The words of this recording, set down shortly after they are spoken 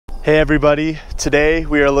Hey everybody, today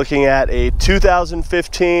we are looking at a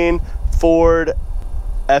 2015 Ford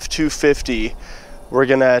F250. We're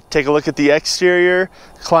gonna take a look at the exterior,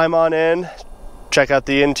 climb on in, check out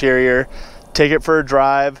the interior, take it for a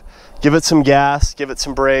drive, give it some gas, give it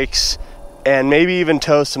some brakes, and maybe even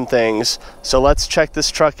tow some things. So let's check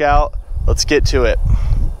this truck out, let's get to it.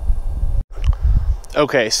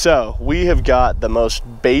 Okay, so we have got the most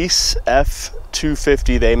base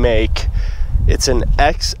F250 they make. It's an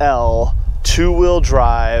XL two-wheel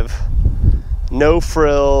drive, no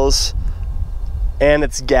frills, and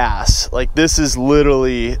it's gas. Like, this is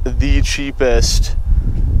literally the cheapest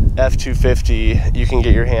F250 you can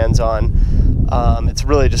get your hands on. It's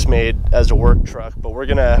really just made as a work truck, but we're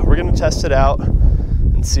gonna test it out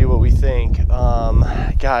and see what we think.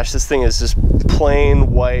 Gosh, this thing is just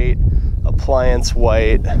plain white, appliance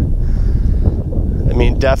white. I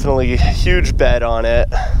mean, definitely huge bed on it.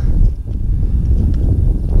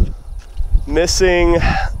 Missing,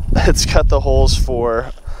 it's got the holes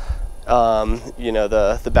for you know,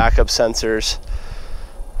 the backup sensors,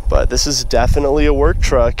 but this is definitely a work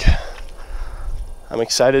truck. I'm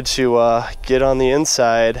excited to get on the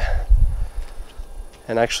inside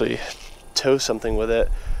and actually tow something with it.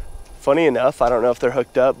 Funny enough, I don't know if they're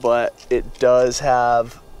hooked up, but it does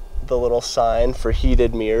have the little sign for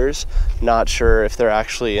heated mirrors. Not sure if they're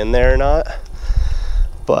actually in there or not,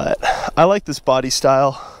 but I like this body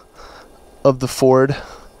style of the Ford.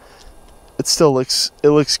 It still looks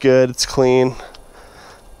good, it's clean.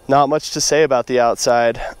 Not much to say about the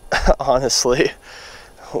outside, honestly.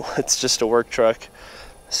 It's just a work truck.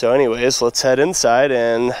 So anyways, let's head inside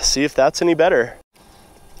and see if that's any better.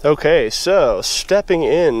 Okay, so stepping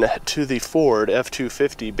in to the Ford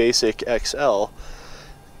F250 Basic XL.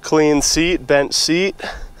 Clean seat, bench seat.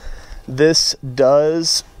 This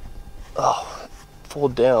does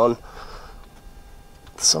fold down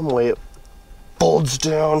some way. It folds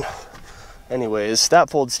down. Anyways, that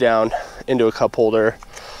folds down into a cup holder.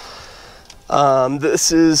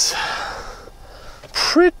 This is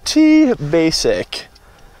pretty basic.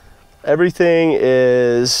 Everything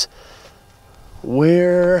is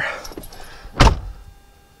where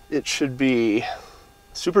it should be.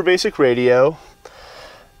 Super basic radio,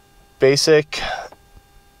 basic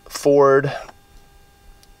Ford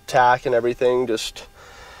tack and everything. Just,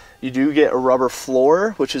 you do get a rubber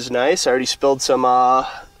floor, which is nice. I already spilled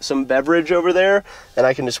some beverage over there, and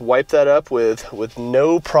I can just wipe that up with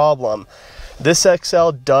no problem. This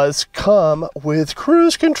XL does come with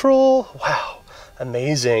cruise control. Wow,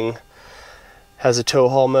 amazing. Has a tow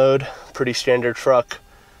haul mode, pretty standard truck.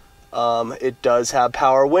 It does have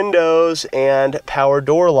power windows and power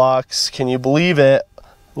door locks. Can you believe it?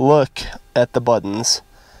 Look at the buttons.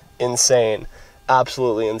 Insane,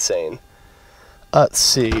 absolutely insane. Let's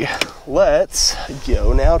see, let's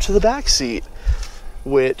go now to the back seat,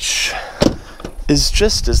 which is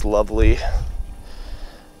just as lovely.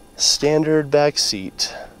 Standard back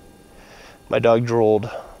seat. My dog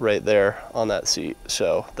drooled right there on that seat,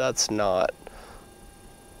 so that's not,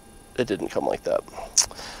 it didn't come like that.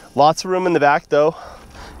 Lots of room in the back though.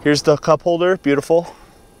 Here's the cup holder, beautiful.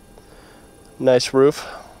 Nice roof,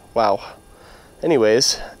 wow.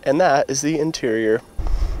 Anyways, and that is the interior.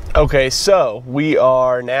 Okay, so we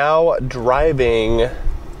are now driving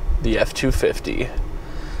the F250,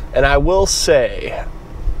 and I will say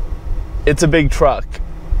it's a big truck,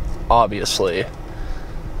 obviously.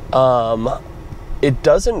 It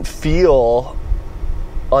doesn't feel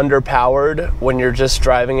underpowered when you're just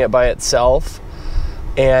driving it by itself,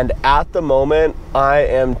 and at the moment I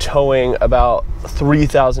am towing about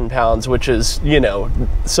 3,000 pounds, which is, you know,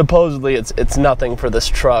 supposedly it's nothing for this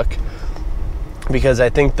truck, because I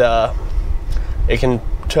think it can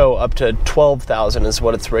tow up to 12,000 is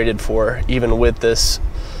what it's rated for, even with this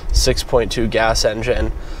 6.2 gas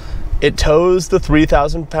engine. It tows the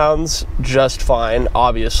 3,000 pounds just fine,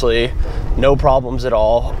 obviously, no problems at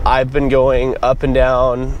all. I've been going up and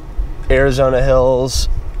down Arizona hills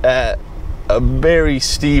at a very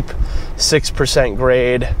steep 6%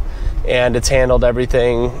 grade, and it's handled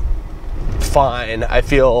everything fine. I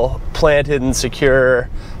feel planted and secure.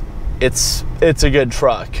 It's a good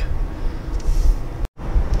truck.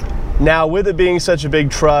 Now, with it being such a big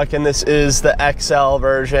truck, and this is the XL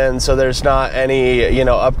version, so there's not any, you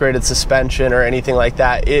know, upgraded suspension or anything like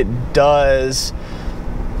that, it does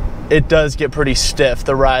get pretty stiff,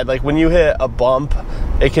 the ride. Like, when you hit a bump,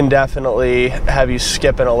 it can definitely have you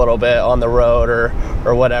skipping a little bit on the road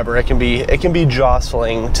or whatever. It can be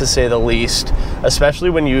jostling, to say the least, especially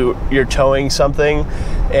when you're towing something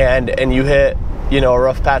and you hit, you know, a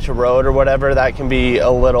rough patch of road or whatever. That can be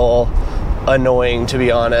a little annoying, to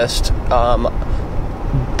be honest.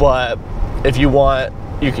 but if you want,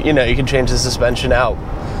 you can change the suspension out,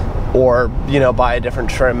 or buy a different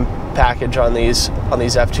trim package on these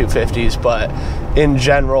F250s. But in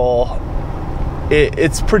general,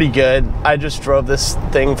 it's pretty good. I just drove this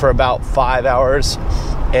thing for about 5 hours,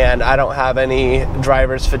 and I don't have any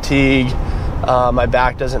driver's fatigue. My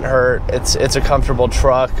back doesn't hurt. It's a comfortable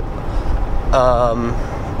truck.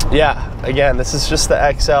 Yeah, again, this is just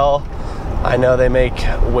the XL. I know they make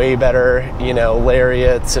way better,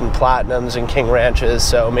 Lariats and Platinums and King Ranches,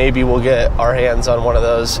 so maybe we'll get our hands on one of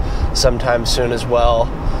those sometime soon as well.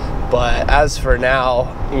 But as for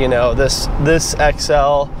now, this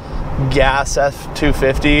XL gas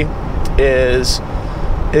F250 is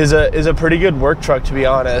a pretty good work truck, to be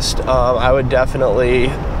honest. I would definitely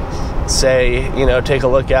say, take a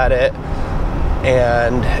look at it.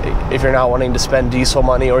 And if you're not wanting to spend diesel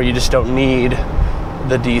money, or you just don't need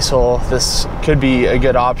the diesel, this could be a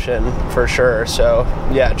good option for sure. So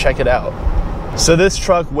yeah, check it out. So this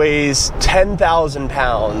truck weighs 10,000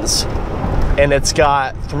 pounds, and it's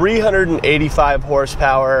got 385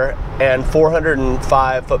 horsepower and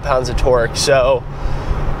 405 foot-pounds of torque. So,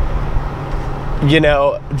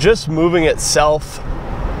 just moving itself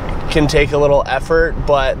can take a little effort,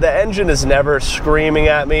 but the engine is never screaming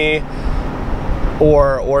at me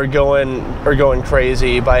or going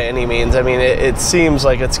crazy by any means. I mean, it seems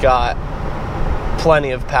like it's got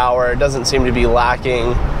plenty of power. It doesn't seem to be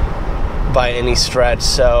lacking by any stretch.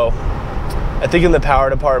 So I think in the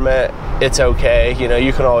power department, it's okay.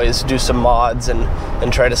 You can always do some mods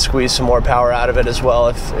and try to squeeze some more power out of it as well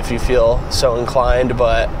if you feel so inclined.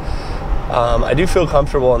 But I do feel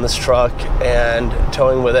comfortable in this truck, and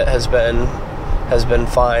towing with it has been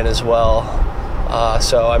fine as well.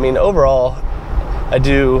 So I mean, overall, I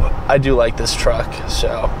do like this truck.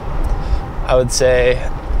 So I would say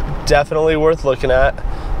definitely worth looking at,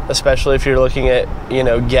 especially if you're looking at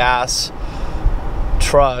gas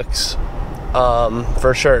trucks.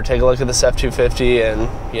 For sure, take a look at this F250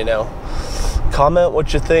 and comment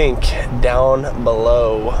what you think down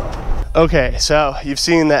below. Okay, so you've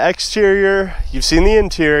seen the exterior, you've seen the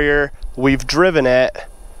interior, we've driven it.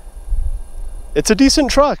 It's a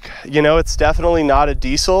decent truck. It's definitely not a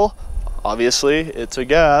diesel. Obviously, it's a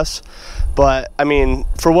gas. But, I mean,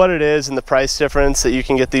 for what it is and the price difference that you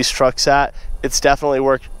can get these trucks at, it's definitely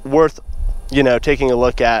worth taking a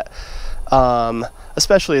look at.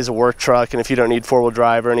 Especially as a work truck, and if you don't need four-wheel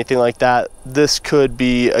drive or anything like that, this could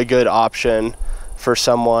be a good option for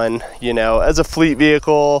someone, as a fleet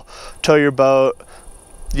vehicle, tow your boat,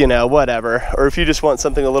 whatever. Or if you just want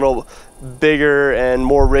something a little bigger and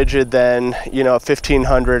more rigid than, a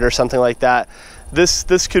 1500 or something like that,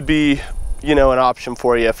 this could be, an option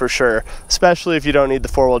for you for sure, especially if you don't need the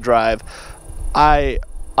four-wheel drive. I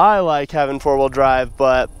like having four-wheel drive,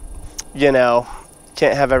 but,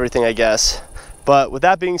 can't have everything, I guess. But with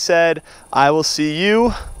that being said, I will see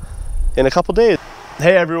you in a couple days.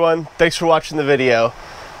 Hey everyone, thanks for watching the video.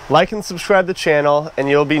 Like and subscribe to the channel, and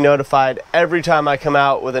you'll be notified every time I come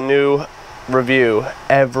out with a new review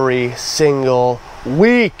every single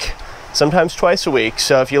week, sometimes twice a week.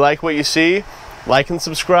 So if you like what you see, like and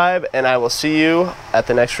subscribe, and I will see you at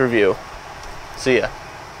the next review. See ya.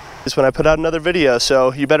 This is when I put out another video,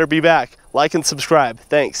 so you better be back. Like and subscribe.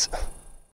 Thanks.